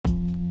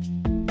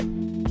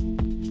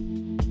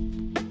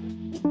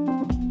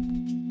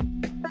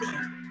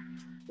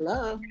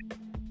Hello.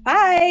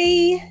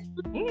 Hi.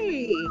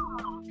 Hey.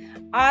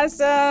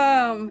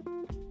 Awesome.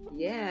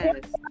 Yes.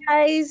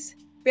 Guys,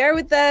 bear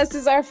with us.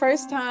 This is our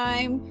first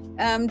time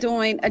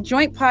doing a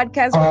joint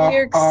podcast.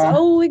 We're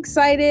so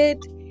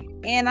excited.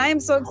 And I am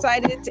so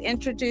excited to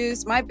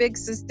introduce my big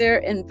sister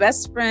and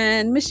best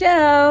friend,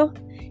 Michelle.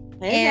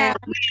 Hey, And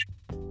guys.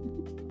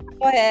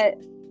 go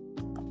ahead.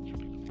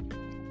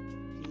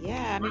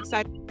 Yeah, I'm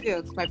excited too.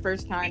 It's my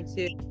first time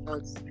too.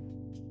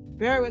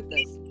 Bear with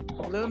us. I'm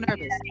a little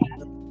nervous.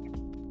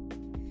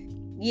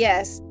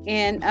 Yes.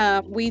 And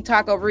we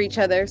talk over each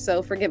other,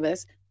 so forgive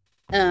us.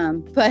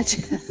 But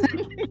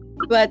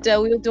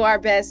we'll do our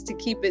best to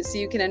keep it so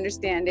you can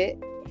understand it.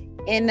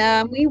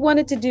 And we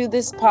wanted to do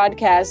this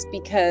podcast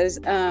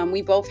because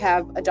we both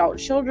have adult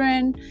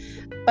children,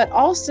 but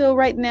also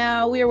right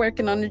now we are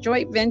working on a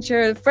joint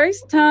venture. The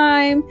first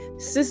time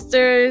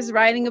sisters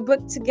writing a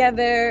book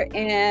together,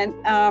 and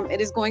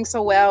it is going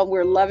so well.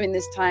 We're loving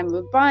this time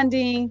of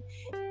bonding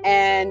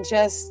and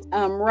just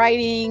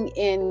writing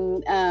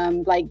and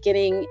like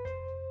getting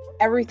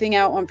everything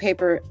out on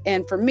paper.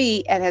 And for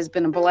me, it has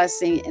been a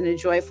blessing and a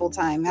joyful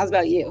time. How's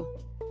about you?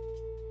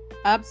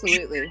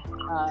 Absolutely.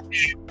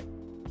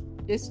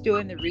 Just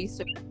doing the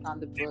research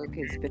on the book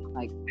has been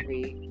like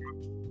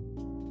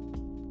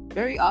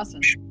very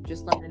awesome.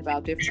 Just learning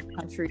about different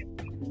countries,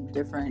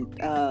 different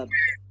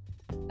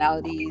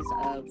personalities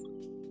of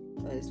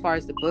as far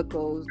as the book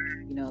goes.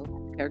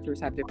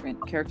 Characters have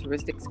different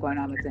characteristics going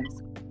on with them.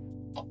 So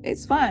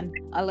it's fun.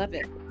 I love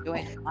it.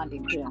 Doing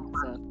bonding too.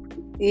 So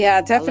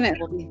Yeah,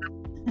 definitely.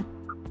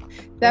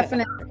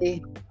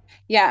 Definitely.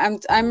 Yeah,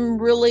 I'm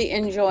really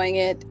enjoying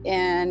it,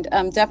 and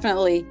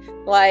definitely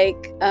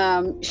like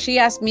she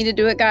asked me to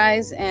do it,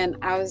 guys, and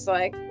I was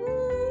like,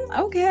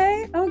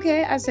 okay.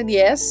 I said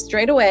yes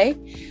straight away.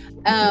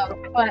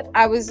 But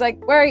I was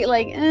like worried,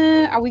 like,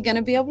 are we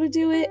gonna be able to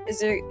do it? Is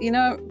there,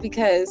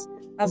 because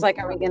I was like,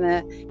 are we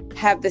gonna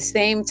have the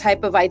same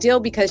type of ideal?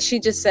 Because she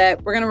just said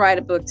we're gonna write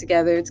a book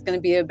together. It's gonna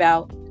be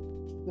about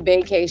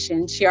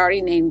vacation. She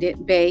already named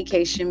it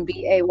Baycation,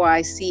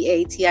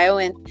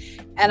 Baycation.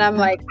 And I'm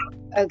like,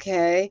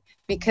 okay,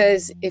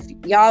 because if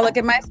y'all look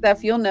at my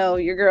stuff, you'll know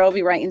your girl will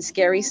be writing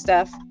scary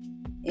stuff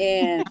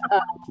and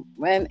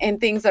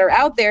things that are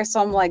out there.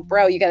 So I'm like,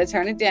 bro, you got to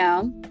turn it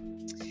down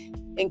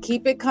and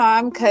keep it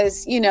calm,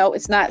 because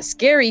it's not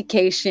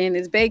scarycation,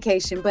 it's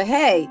vacation. But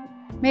hey,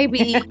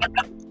 maybe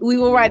we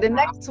will write the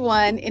next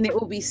one and it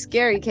will be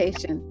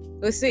scarycation.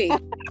 We'll see.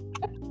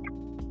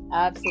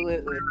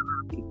 Absolutely.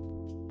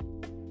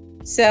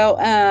 So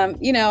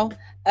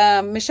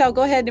Michelle,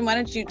 go ahead, and why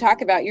don't you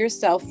talk about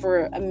yourself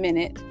for a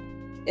minute?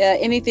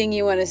 Anything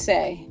you want to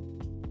say?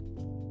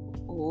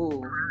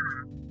 Oh,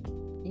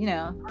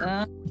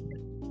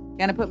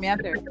 gonna put me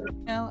out there.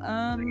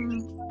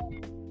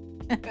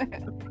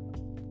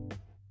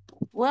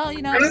 Well,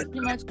 pretty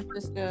much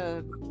just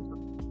an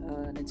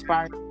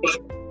inspiring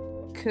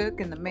cook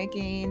in the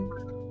making,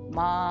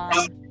 mom.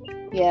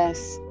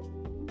 Yes.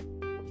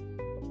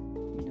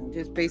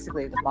 Just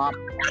basically the mom.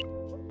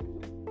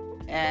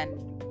 And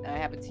I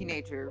have a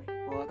teenager.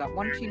 Well, I got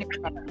one teenager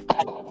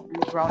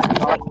who's grown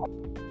adult.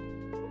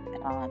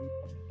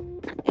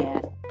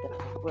 And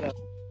whatever.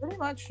 Pretty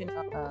much,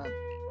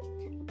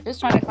 just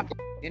trying to find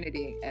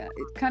community.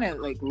 It's kind of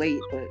like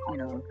late, but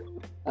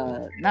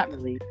not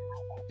really.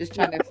 Just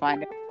trying to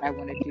find out what I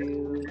want to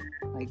do.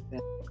 Like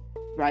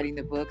writing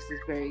the books is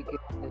very good.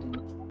 And,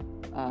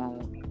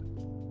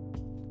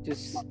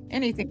 just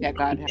anything that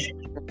God has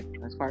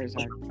as far as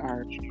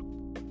our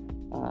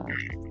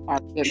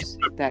gifts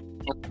that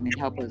can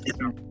help us,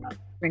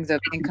 brings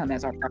up income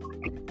as our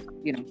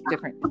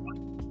different.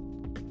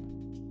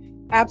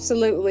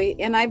 Absolutely.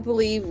 And I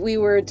believe we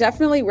were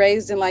definitely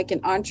raised in like an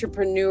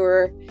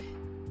entrepreneur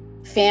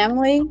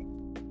family,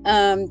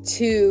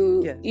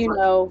 to,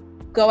 Yes.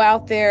 Go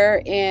out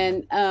there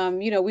and,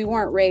 we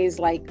weren't raised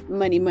like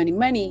money,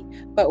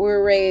 but we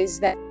were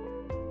raised that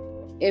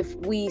if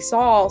we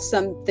saw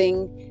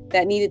something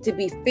that needed to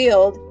be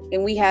filled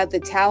and we had the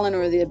talent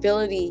or the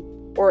ability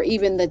or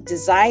even the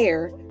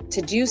desire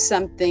to do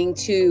something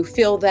to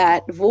fill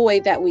that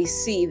void that we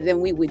see, then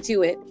we would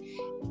do it.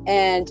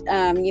 And,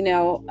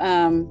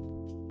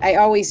 I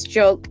always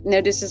joke,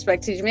 no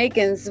disrespect to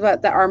Jamaicans,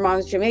 but that our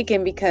mom's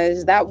Jamaican,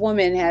 because that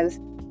woman has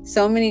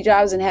so many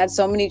jobs and had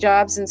so many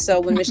jobs. And so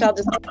when Michelle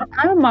just said,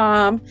 I'm a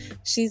mom,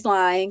 she's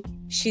lying.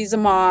 She's a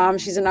mom.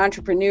 She's an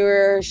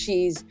entrepreneur.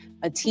 She's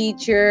a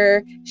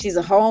teacher. She's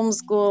a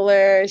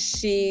homeschooler.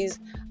 She's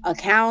a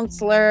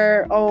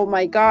counselor. Oh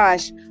my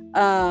gosh.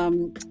 A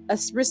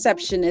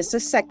receptionist, a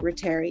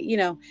secretary,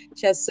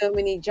 she has so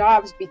many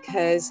jobs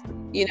because,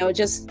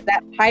 just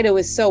that title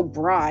is so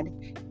broad,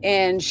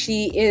 and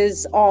she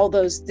is all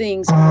those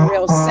things in a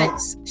real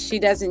sense. She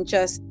doesn't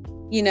just,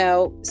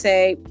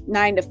 say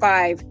 9 to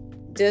 5,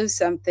 do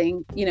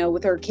something,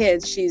 with her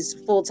kids. She's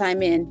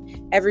full-time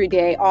in every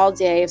day, all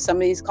day. If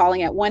somebody's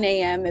calling at 1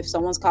 a.m., if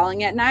someone's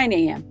calling at 9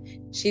 a.m.,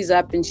 she's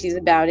up and she's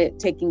about it,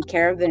 taking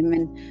care of them.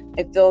 And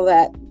I feel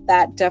that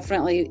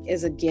definitely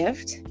is a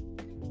gift.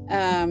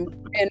 And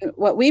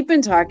what we've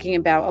been talking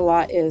about a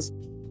lot is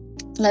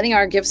letting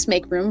our gifts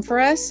make room for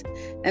us.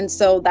 And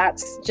so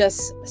that's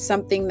just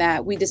something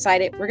that we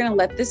decided we're going to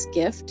let this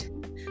gift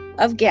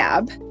of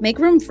gab make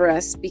room for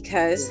us,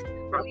 because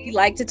we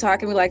like to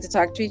talk and we like to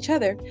talk to each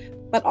other.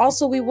 But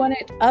also we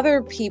wanted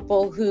other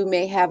people who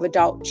may have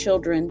adult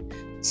children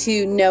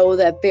to know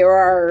that there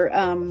are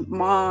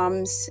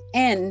moms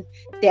and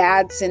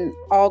dads and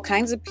all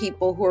kinds of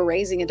people who are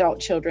raising adult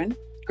children,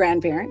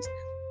 grandparents,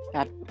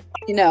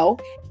 you know,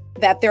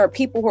 that there are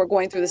people who are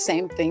going through the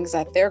same things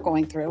that they're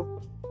going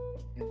through,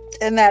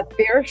 and that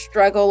their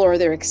struggle or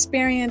their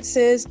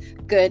experiences,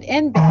 good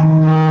and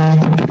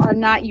bad, are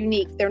not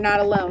unique. They're not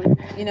alone.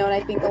 You know, and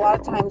I think a lot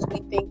of times we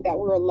think that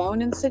we're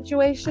alone in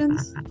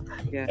situations.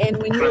 Yeah.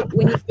 And when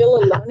you feel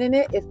alone in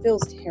it, it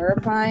feels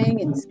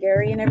terrifying and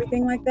scary and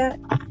everything like that.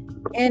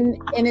 And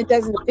it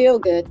doesn't feel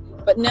good.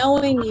 But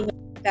knowing, you know,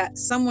 that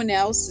someone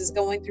else is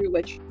going through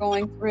what you're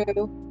going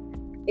through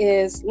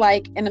is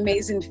like an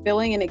amazing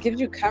feeling, and it gives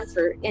you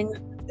comfort. And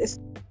this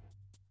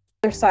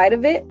other side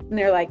of it, and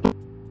they're like,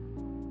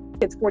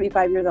 it's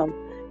 45 years old,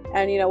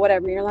 and you know,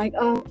 whatever, you're like,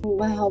 oh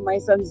well, my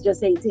son's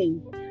just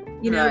 18,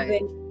 you know, right.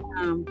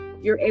 Then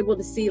you're able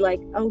to see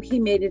like, oh, he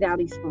made it out,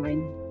 he's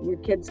fine. Your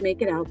kids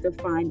make it out, they're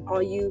fine.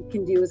 All you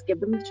can do is give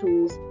them the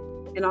tools,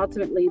 and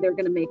ultimately they're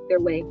going to make their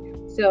way.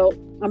 So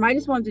I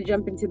just wanted to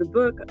jump into the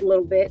book a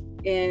little bit,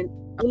 and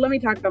let me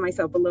talk about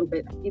myself a little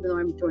bit, even though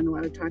I'm doing a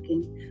lot of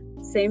talking.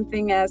 Same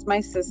thing as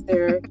my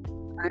sister.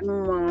 I'm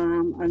a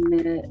mom, I'm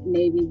a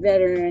Navy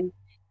veteran.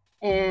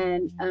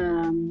 And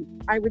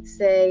I would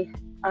say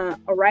a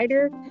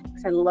writer,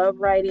 because I love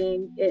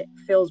writing. It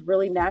feels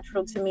really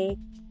natural to me.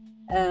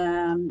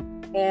 And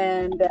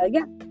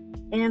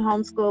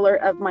homeschooler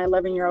of my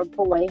 11-year-old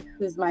boy,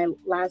 who's my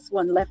last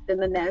one left in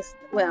the nest.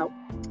 Well,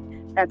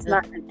 that's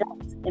not an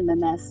adult in the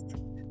nest.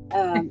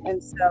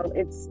 And so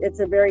it's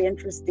a very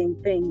interesting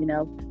thing. You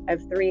know, I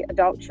have 3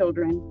 adult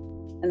children,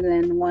 and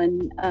then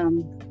one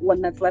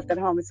that's left at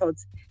home. So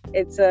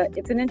it's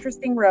an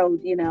interesting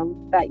road, you know,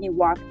 that you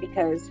walk,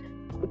 because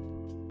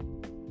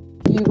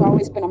you've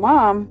always been a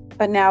mom,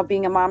 but now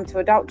being a mom to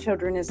adult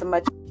children is a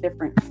much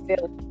different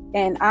feeling.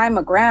 And I'm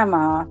a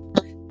grandma,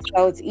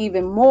 so it's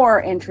even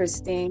more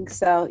interesting.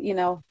 So, you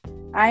know,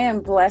 I am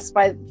blessed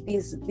by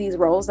these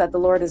roles that the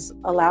Lord has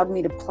allowed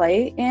me to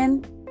play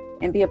in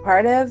and be a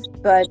part of.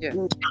 But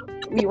don't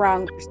get me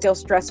wrong, they're still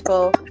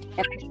stressful,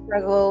 and I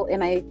struggle,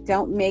 and I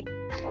don't make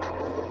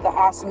the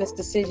awesomest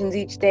decisions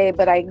each day,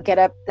 but I get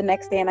up the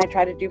next day and I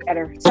try to do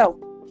better. So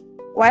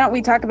why don't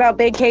we talk about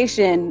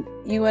vacation?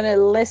 You want to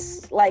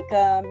list like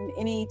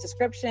any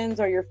descriptions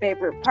or your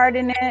favorite part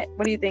in it?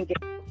 What are you thinking?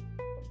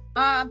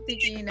 I'm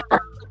thinking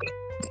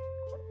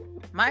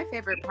my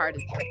favorite part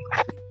is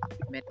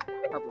public,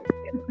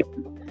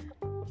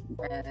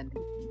 and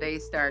they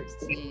start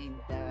seeing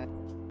that,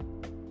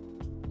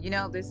 you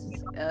know, this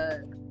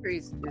country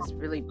is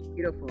really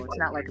beautiful. It's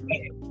not like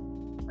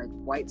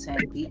white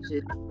sand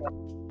beaches.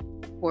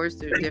 Of course,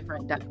 there's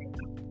different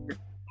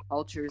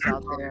cultures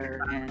out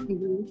there, and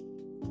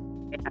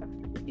they have,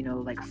 you know,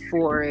 like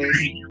forests.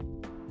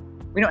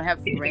 We don't have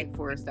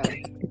rainforest out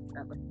there,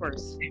 of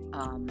course.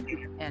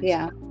 And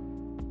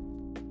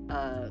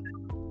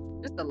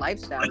just the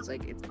lifestyle is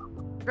like, it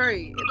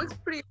looks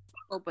pretty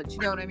cool, but you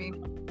know what I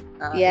mean?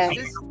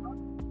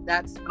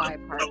 That's my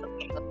part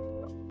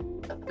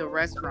of the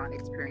restaurant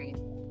experience.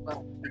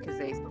 Well, because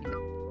they, you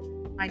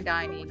know, fine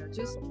dining or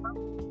just,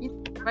 you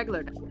know,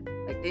 regular dining.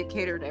 Like, they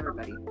cater to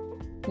everybody.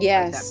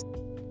 Yes. Like,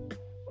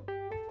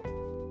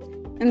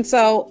 and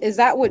so is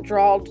that what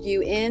drawed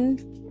you in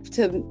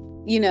to,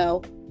 you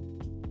know,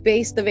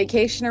 base the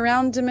vacation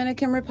around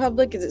Dominican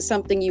Republic? Is it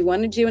something you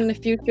want to do in the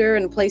future,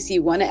 and a place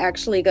you want to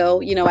actually go,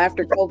 you know,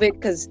 after COVID?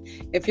 Because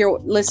if you're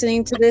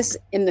listening to this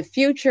in the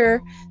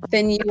future,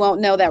 then you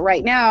won't know that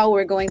right now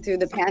we're going through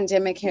the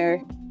pandemic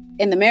here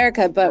in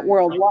America, but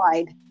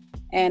worldwide.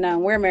 And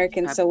we're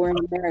Americans, so we're in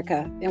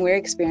America, and we're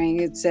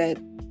experiencing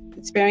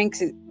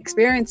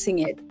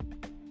it,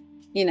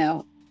 you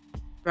know.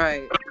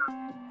 Right.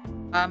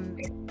 I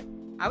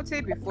would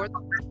say before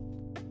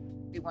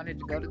we wanted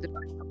to go to the,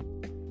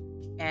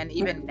 and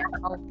even now,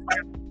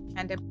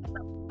 pandemic,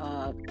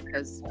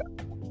 because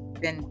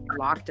been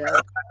locked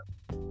up.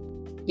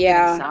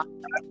 Yeah.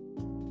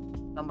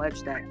 So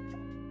much that,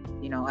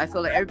 you know, I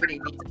feel like everybody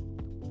needs it,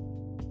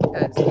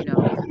 because, you know,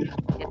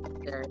 get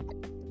there,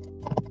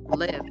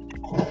 live.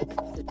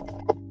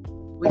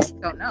 We just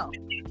don't know.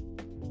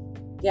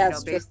 Yeah, you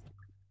know,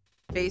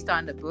 based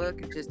on the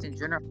book, and just in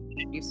general,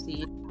 you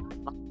see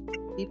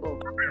people,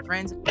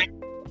 friends,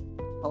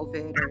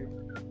 COVID, or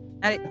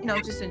not, you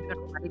know, just in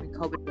general, not even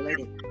COVID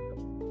related.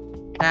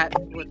 That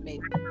would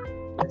make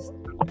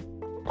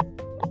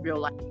real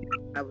life.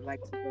 I would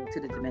like to go to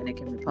the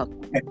Dominican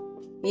Republic.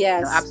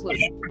 Yes, you know,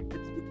 absolutely,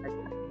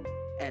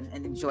 and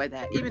enjoy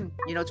that. Even,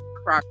 you know,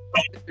 my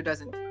sister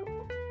doesn't.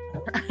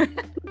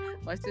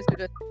 My sister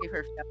doesn't give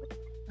her family.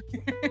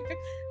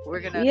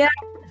 We're gonna. Yeah.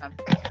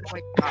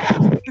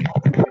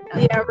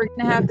 Yeah, we're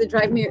gonna have to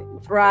drag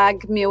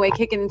me away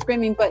kicking and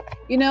screaming. But,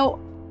 you know,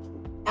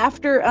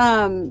 after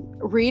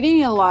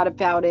reading a lot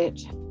about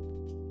it,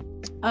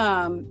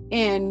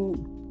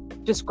 in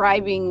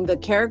describing the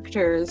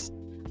characters,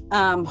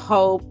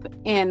 Hope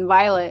and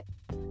Violet,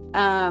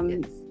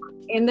 Yes.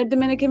 in the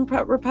Dominican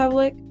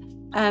Republic,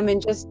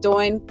 and just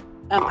doing,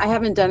 I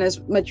haven't done as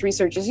much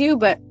research as you,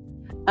 but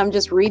I'm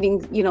just reading,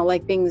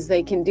 like things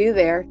they can do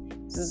there.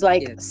 This is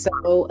like Yes.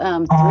 so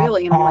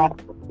thrilling. And I'm like,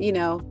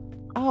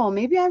 oh,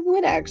 maybe I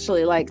would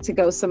actually like to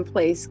go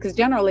someplace, because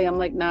generally I'm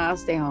like, nah, I'll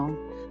stay home.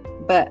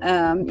 But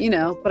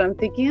but I'm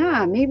thinking,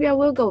 maybe I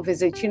will go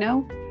visit,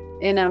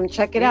 and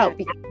check it out,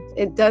 because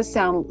it does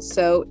sound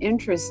so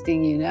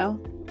interesting,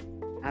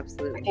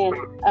 Absolutely. And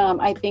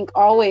I think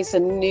always a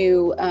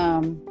new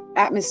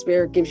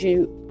atmosphere gives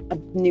you a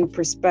new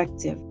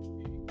perspective.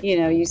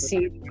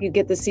 You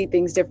get to see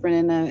things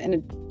different in a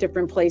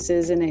different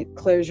places, and it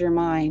clears your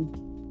mind,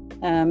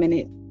 and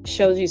it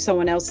shows you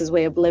someone else's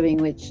way of living,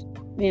 which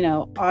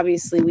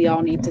obviously we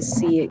all need to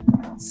see it.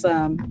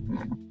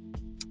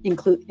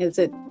 Is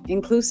it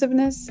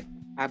inclusiveness?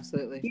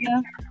 Absolutely.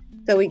 Yeah.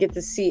 So we get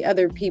to see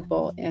other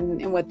people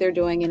and what they're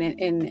doing,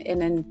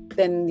 and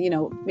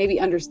then maybe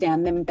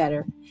understand them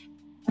better.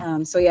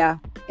 So yeah,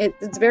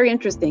 it's very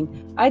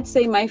interesting. I'd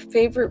say my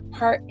favorite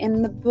part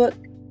in the book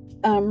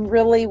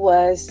really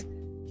was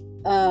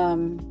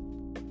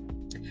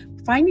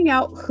finding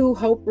out who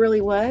Hope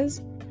really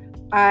was.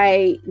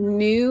 I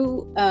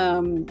knew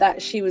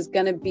that she was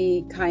going to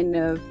be kind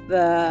of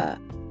the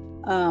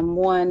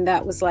one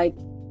that was like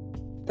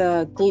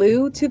the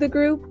glue to the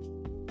group,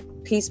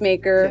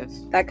 peacemaker,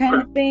 Yes. that kind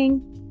of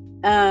thing.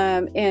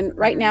 And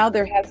right now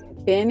there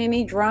hasn't been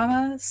any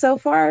drama so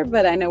far,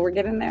 but I know we're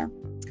getting there,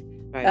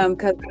 Right.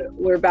 because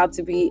we're about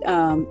to be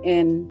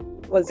in,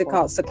 what's it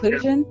called,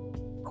 seclusion,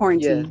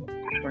 quarantine.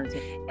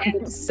 Quarantine.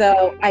 And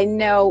so I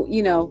know,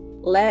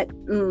 let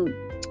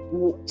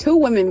two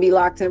women be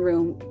locked in a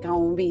room,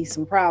 gonna be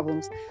some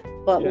problems,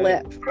 but Right.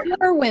 let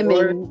four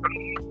women,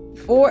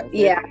 four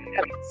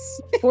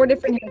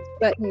different heads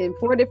button and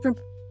four different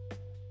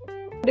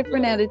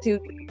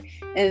attitudes,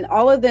 and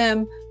all of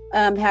them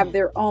have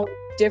their own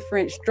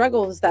different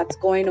struggles that's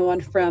going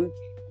on, from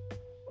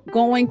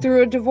going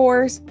through a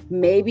divorce,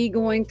 maybe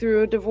going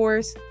through a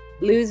divorce,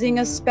 losing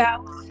a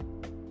spouse,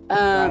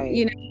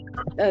 Right.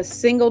 a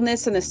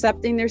singleness and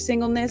accepting their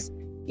singleness,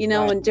 Right.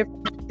 and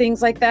different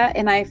things like that.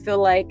 And I feel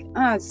like,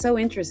 it's so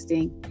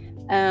interesting.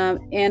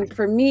 And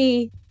for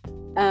me,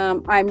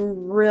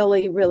 I'm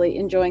really, really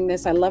enjoying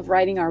this. I love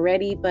writing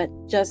already, but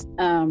just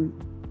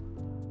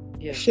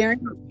Yes.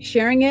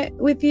 sharing it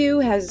with you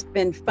has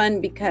been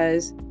fun,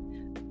 because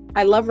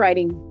I love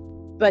writing.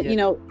 But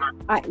Yeah.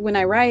 when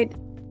I write,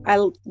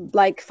 I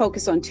like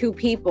focus on two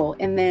people,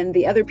 and then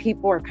the other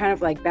people are kind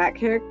of like back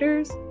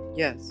characters.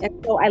 Yes. And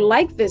so I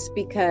like this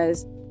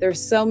because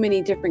there's so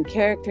many different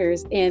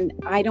characters, and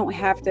I don't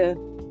have to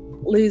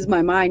lose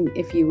my mind,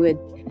 if you would,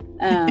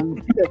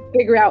 to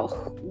figure out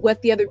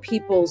what the other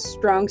people's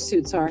strong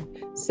suits are.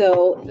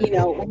 So,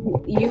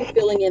 you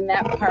filling in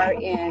that part,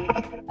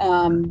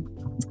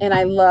 and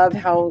I love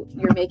how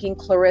you're making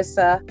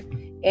Clarissa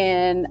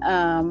and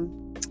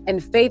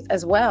Faith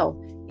as well.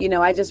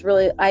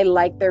 I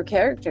like their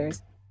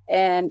characters.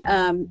 And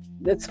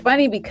it's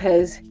funny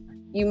because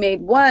you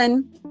made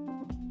one,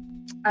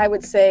 I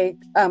would say,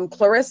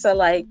 Clarissa,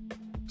 like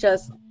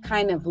just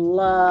kind of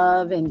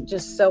love and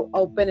just so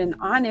open and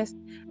honest.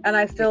 And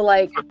I feel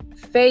like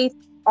Faith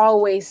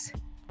always,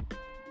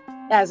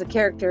 as a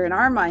character in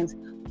our minds,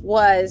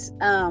 was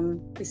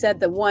we said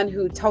the one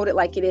who told it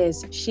like it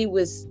is. She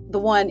was the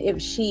one, if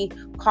she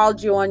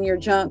called you on your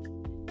junk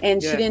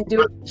and she didn't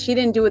do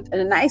it in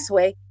a nice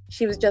way,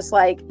 she was just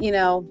like,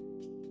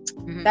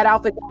 that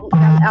outfit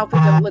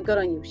don't look good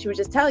on you. She would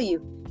just tell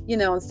you,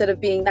 instead of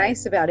being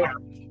nice about it.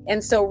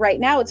 And so right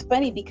now it's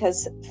funny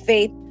because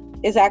Faith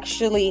is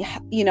actually,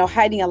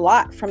 hiding a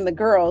lot from the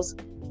girls.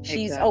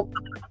 She's open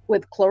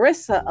with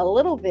Clarissa a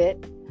little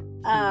bit.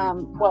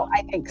 Well,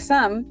 I think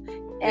some,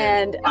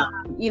 and,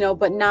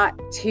 but not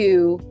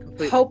to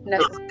Hope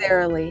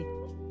necessarily.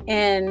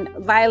 And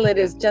Violet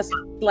is just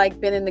like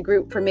been in the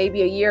group for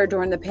maybe a year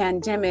during the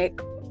pandemic.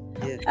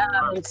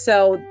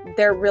 So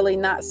they're really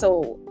not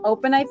so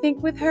open, I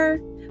think, with her.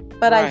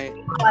 But I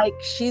feel like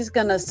she's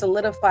going to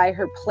solidify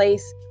her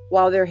place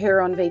while they're here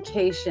on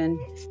vacation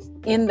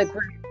in the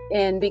group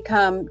and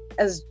become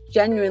a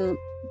genuine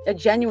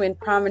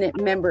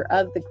prominent member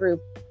of the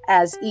group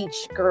as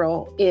each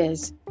girl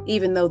is,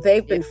 even though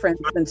they've been friends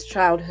since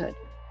childhood.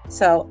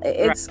 So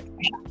it's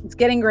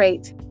getting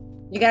great.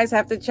 You guys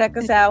have to check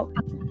us out.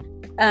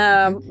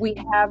 We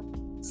have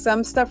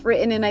some stuff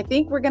written, and I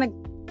think we're going to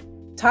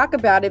talk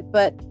about it,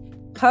 but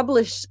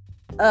publish,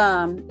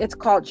 it's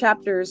called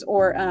chapters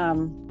or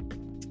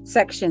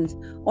sections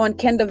on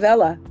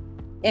Kendavella.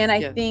 And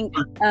I think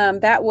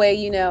that way,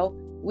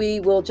 we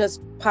will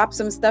just pop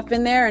some stuff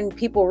in there and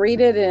people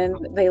read it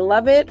and they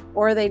love it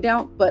or they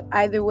don't. But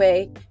either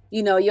way,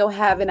 you'll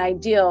have an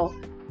idea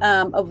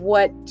of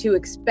what to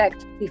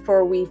expect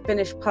before we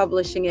finish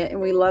publishing it.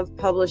 And we love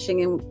publishing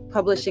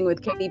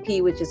with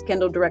KDP, which is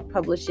Kindle Direct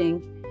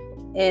Publishing.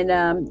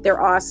 And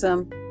they're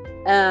awesome.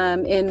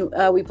 And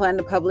we plan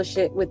to publish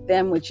it with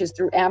them, which is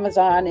through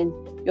Amazon, and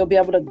you'll be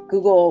able to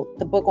Google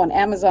the book on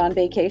Amazon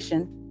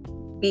Vacation,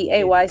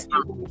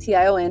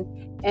 Baycation,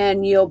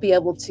 and you'll be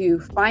able to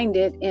find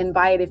it and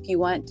buy it if you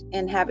want,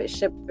 and have it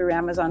shipped through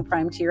Amazon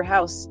Prime to your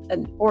house,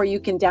 or you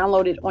can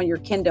download it on your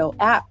Kindle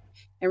app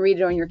and read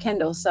it on your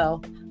Kindle. So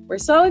we're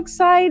so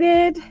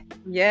excited.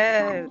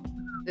 Yes.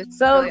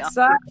 So really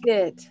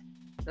excited.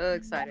 Awesome. So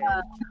excited.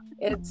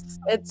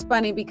 It's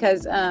funny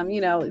because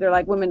they're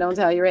like, women don't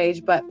tell your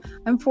age, but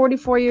I'm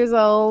 44 years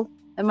old,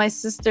 and my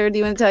sister, do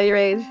you want to tell your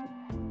age?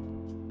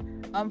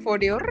 I'm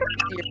 40 years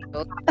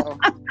old. So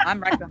I'm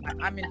right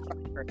behind. I'm in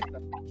front of her. So.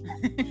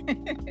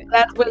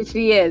 That's what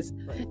she is.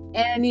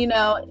 And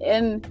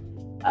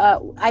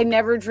I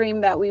never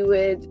dreamed that we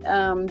would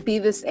be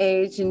this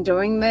age and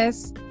doing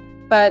this,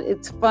 but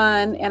it's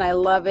fun and I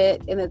love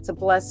it, and it's a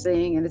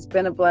blessing, and it's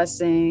been a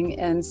blessing.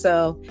 And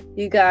so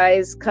you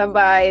guys come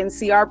by and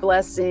see our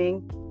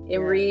blessing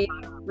and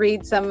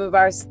read some of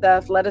our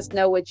stuff. Let us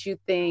know what you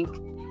think,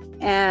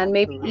 and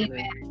maybe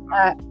even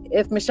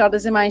if Michelle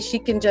doesn't mind, she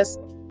can just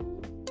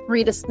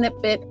read a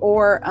snippet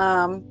or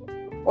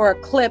a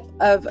clip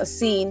of a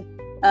scene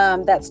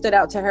that stood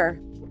out to her.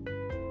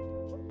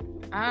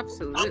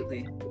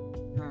 Absolutely.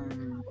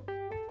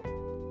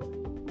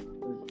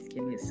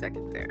 Give me a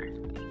second there.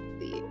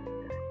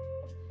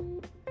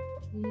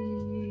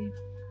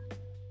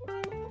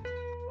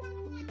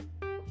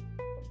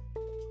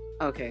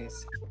 Okay.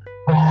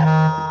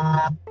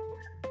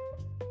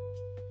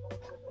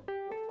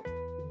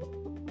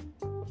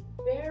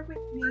 Bear with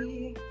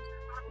me.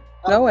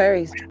 No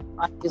worries.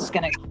 I'm just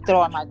gonna throw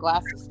on my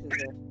glasses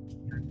because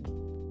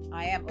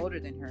I am older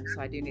than her,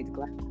 so I do need the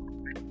glasses.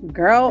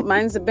 Girl,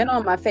 mine's been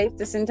on my face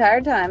this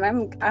entire time.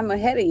 I'm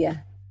ahead of you.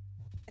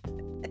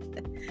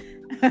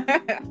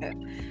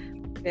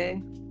 Okay.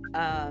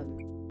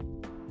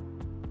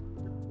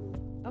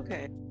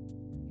 Okay.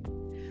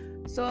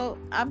 So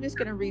I'm just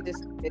gonna read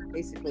this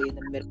basically in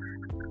the middle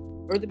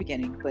or the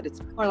beginning, but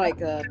it's more like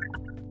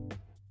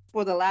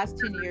for the last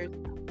 10 years,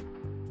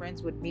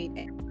 friends would meet.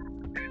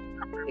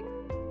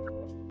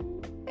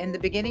 In the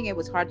beginning, it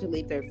was hard to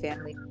leave their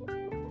family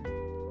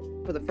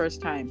for the first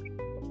time.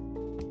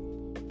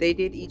 They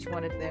did. Each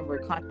one of them were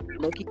constantly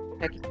looking,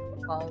 checking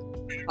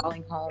home,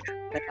 calling home,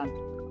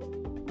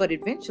 but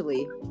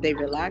eventually they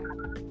relaxed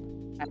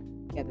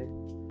together.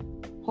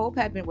 Hope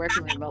had been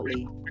working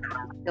remotely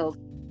until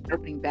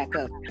opening back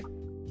up.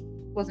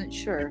 Wasn't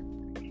sure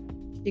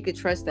she could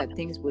trust that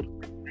things would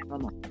be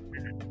normal.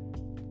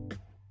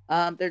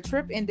 Their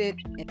trip ended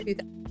in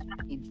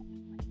 2019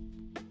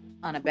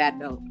 on a bad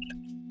note.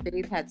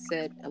 Dave had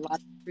said a lot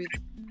of truth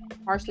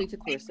harshly to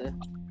Clarissa,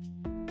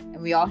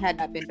 and we all had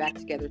not been back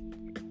together.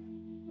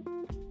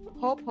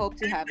 Hope hoped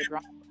to have a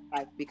drama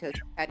life because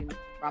she had enough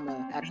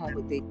drama at home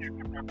with Dave,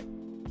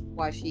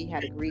 why she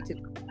had agreed to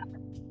the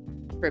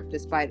trip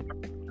despite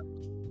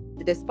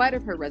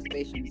of her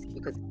reservations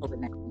because of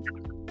COVID-19.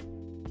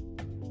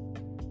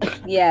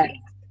 Yeah,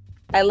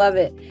 I love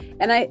it.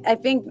 And I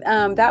think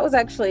that was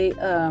actually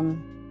a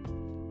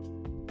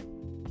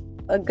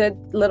good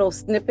little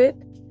snippet.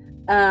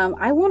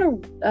 I want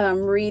to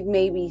read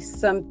maybe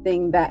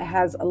something that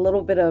has a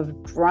little bit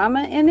of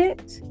drama in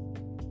it.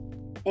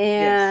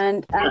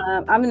 And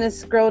I'm going to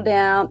scroll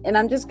down, and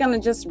I'm just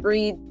going to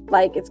read,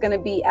 like, it's going to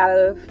be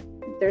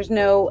there's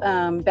no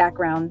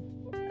background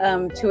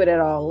to it at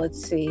all.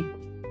 Let's see.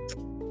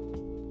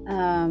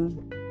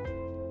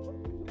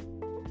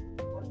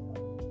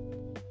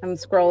 I'm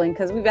scrolling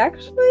because we've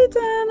actually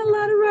done a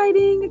lot of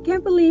writing. I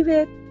can't believe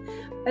it.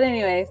 But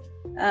anyways,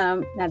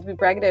 not to be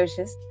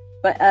braggadocious,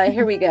 but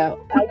here we go.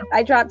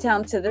 I dropped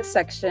down to this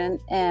section,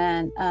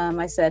 and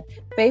I said,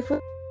 faithful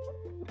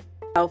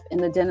in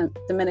the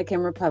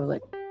Dominican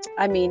Republic.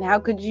 I mean, how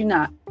could you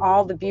not?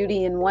 All the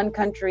beauty in one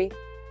country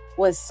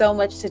was so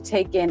much to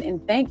take in,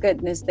 and thank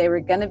goodness they were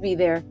going to be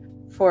there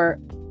for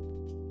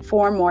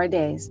 4 more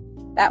days.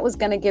 That was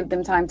going to give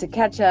them time to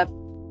catch up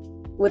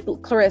with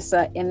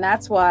Clarissa, and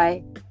that's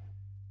why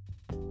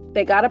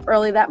they got up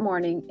early that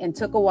morning and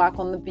took a walk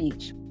on the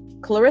beach.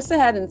 Clarissa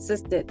had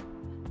insisted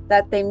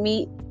that they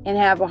meet and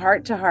have a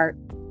heart-to-heart.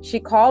 She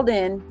called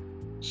it,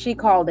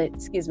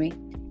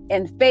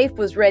 and Faith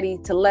was ready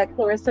to let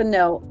Clarissa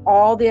know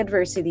all the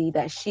adversity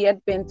that she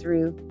had been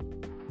through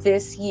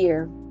this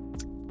year.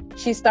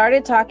 She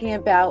started talking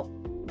about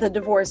the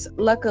divorce.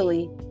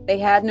 Luckily, they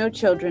had no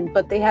children,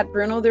 but they had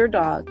Bruno, their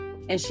dog,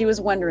 and she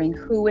was wondering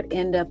who would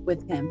end up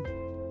with him.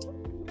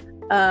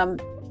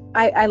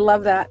 I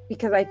love that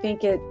because I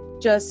think it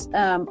just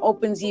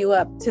opens you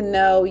up to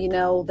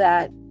know,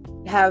 that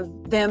have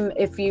them,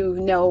 if you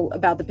know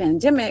about the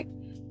pandemic,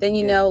 then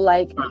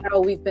like how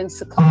we've been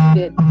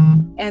secluded.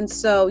 And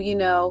so,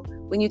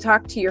 when you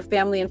talk to your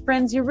family and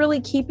friends, you're really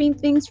keeping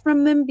things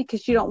from them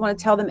because you don't want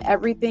to tell them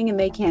everything and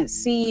they can't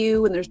see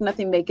you and there's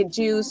nothing they could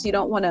do. So you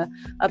don't want to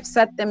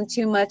upset them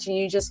too much and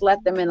you just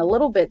let them in a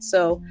little bit.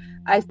 So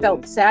I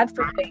felt sad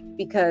for Faith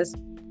because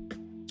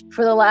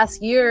for the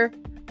last year,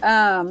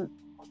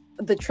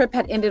 the trip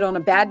had ended on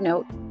a bad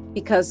note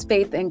because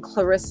Faith and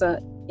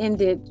Clarissa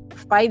ended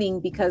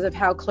fighting because of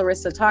how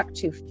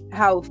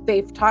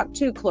Faith talked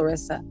to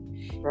Clarissa.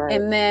 Right.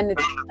 And then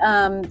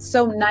it's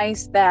so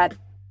nice that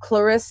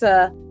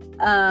Clarissa,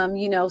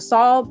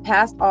 saw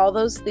past all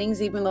those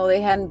things, even though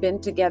they hadn't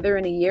been together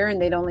in a year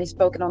and they'd only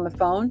spoken on the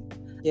phone.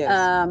 Yes.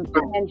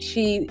 And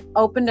she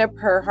opened up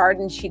her heart,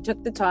 and she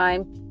took the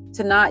time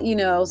to not,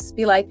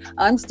 be like,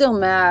 I'm still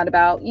mad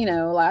about,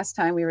 last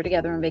time we were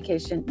together on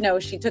vacation. No,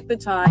 she took the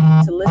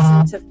time to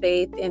listen to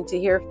Faith and to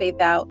hear Faith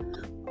out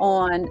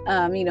on,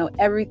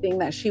 everything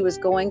that she was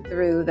going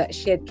through, that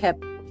she had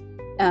kept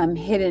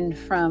hidden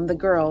from the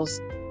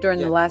girls during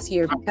the last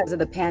year because of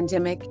the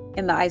pandemic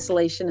and the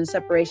isolation and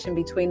separation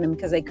between them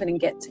because they couldn't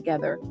get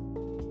together.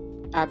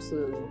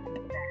 Absolutely.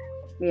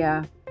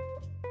 Yeah.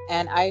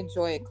 And I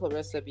enjoy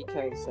Clarissa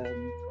because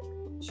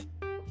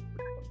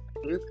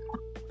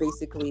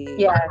basically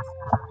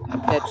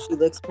that she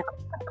looks past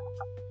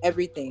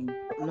everything,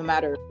 no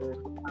matter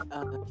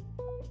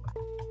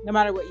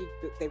what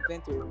they've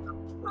been through.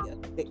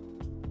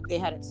 They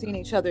hadn't seen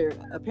each other.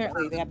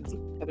 Apparently, they haven't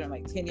seen each other in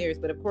like 10 years.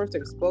 But of course,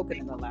 they've spoken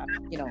in the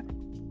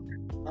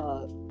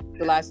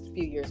last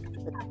few years of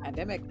the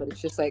pandemic. But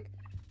it's just like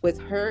with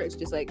her, it's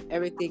just like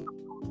everything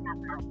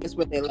is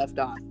where they left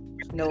off.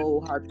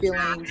 No hard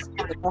feelings.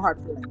 In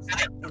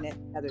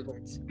other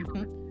words.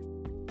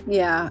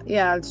 Yeah,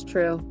 it's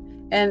true.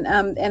 And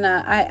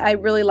I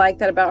really like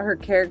that about her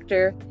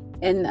character,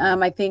 and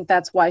I think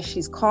that's why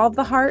she's called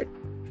the Heart.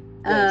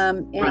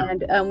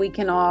 And we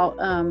can all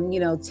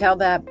tell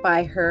that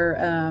by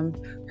her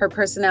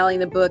personality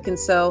in the book. And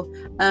so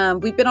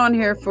we've been on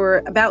here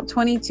for about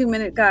 22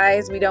 minutes,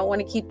 guys. We don't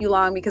want to keep you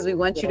long because we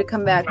want you to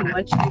come back. We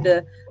want you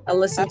to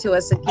listen to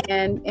us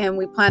again, and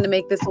we plan to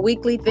make this a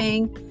weekly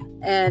thing.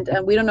 And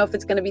we don't know if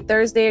it's going to be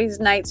Thursdays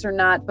nights or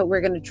not, but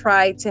we're going to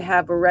try to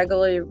have a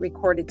regularly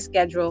recorded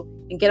schedule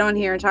and get on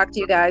here and talk to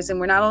you guys.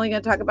 And we're not only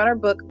going to talk about our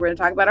book, we're going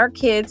to talk about our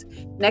kids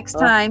next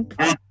time.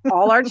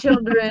 All our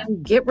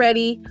children, get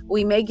ready.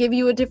 We may give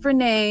you a different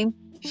name.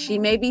 She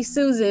may be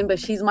Susan, but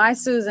she's my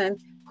Susan,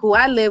 who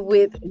I live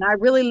with. And I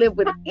really live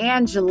with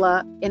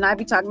Angela. And I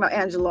be talking about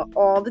Angela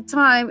all the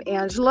time.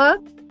 Angela,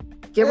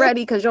 get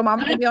ready, because your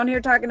mama will be on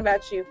here talking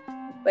about you.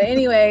 But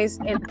anyways,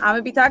 and I'm going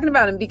to be talking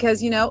about him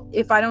because,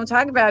 if I don't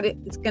talk about it,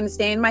 it's going to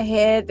stay in my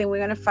head. Then we're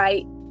going to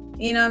fight.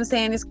 You know what I'm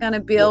saying? It's going to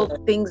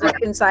build things up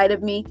inside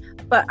of me.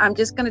 But I'm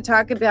just going to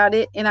talk about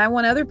it. And I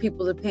want other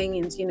people's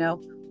opinions,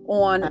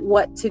 on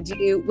what to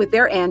do with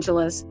their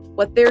Angelas,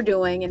 what they're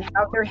doing and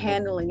how they're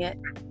handling it.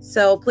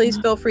 So please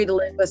feel free to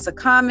leave us a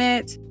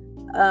comment,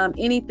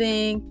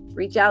 anything,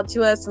 reach out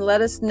to us and let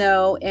us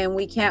know. And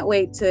we can't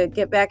wait to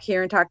get back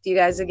here and talk to you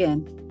guys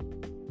again.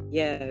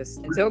 Yes.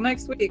 Until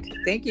next week.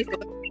 Thank you.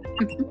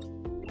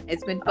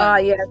 It's been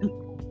fun. Yeah,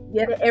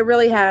 it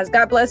really has.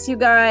 God bless you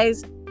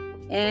guys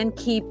and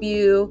keep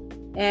you.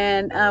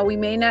 And we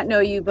may not know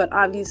you, but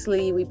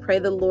obviously we pray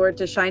the Lord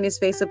to shine his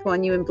face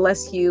upon you and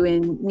bless you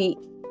and meet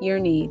your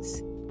needs.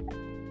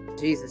 In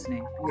Jesus'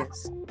 name.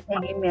 Yes.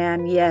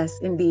 Amen. Yes,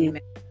 indeed.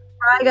 Amen.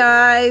 Bye,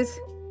 guys.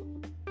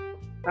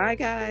 Bye,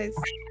 guys.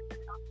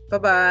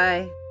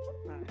 Bye-bye.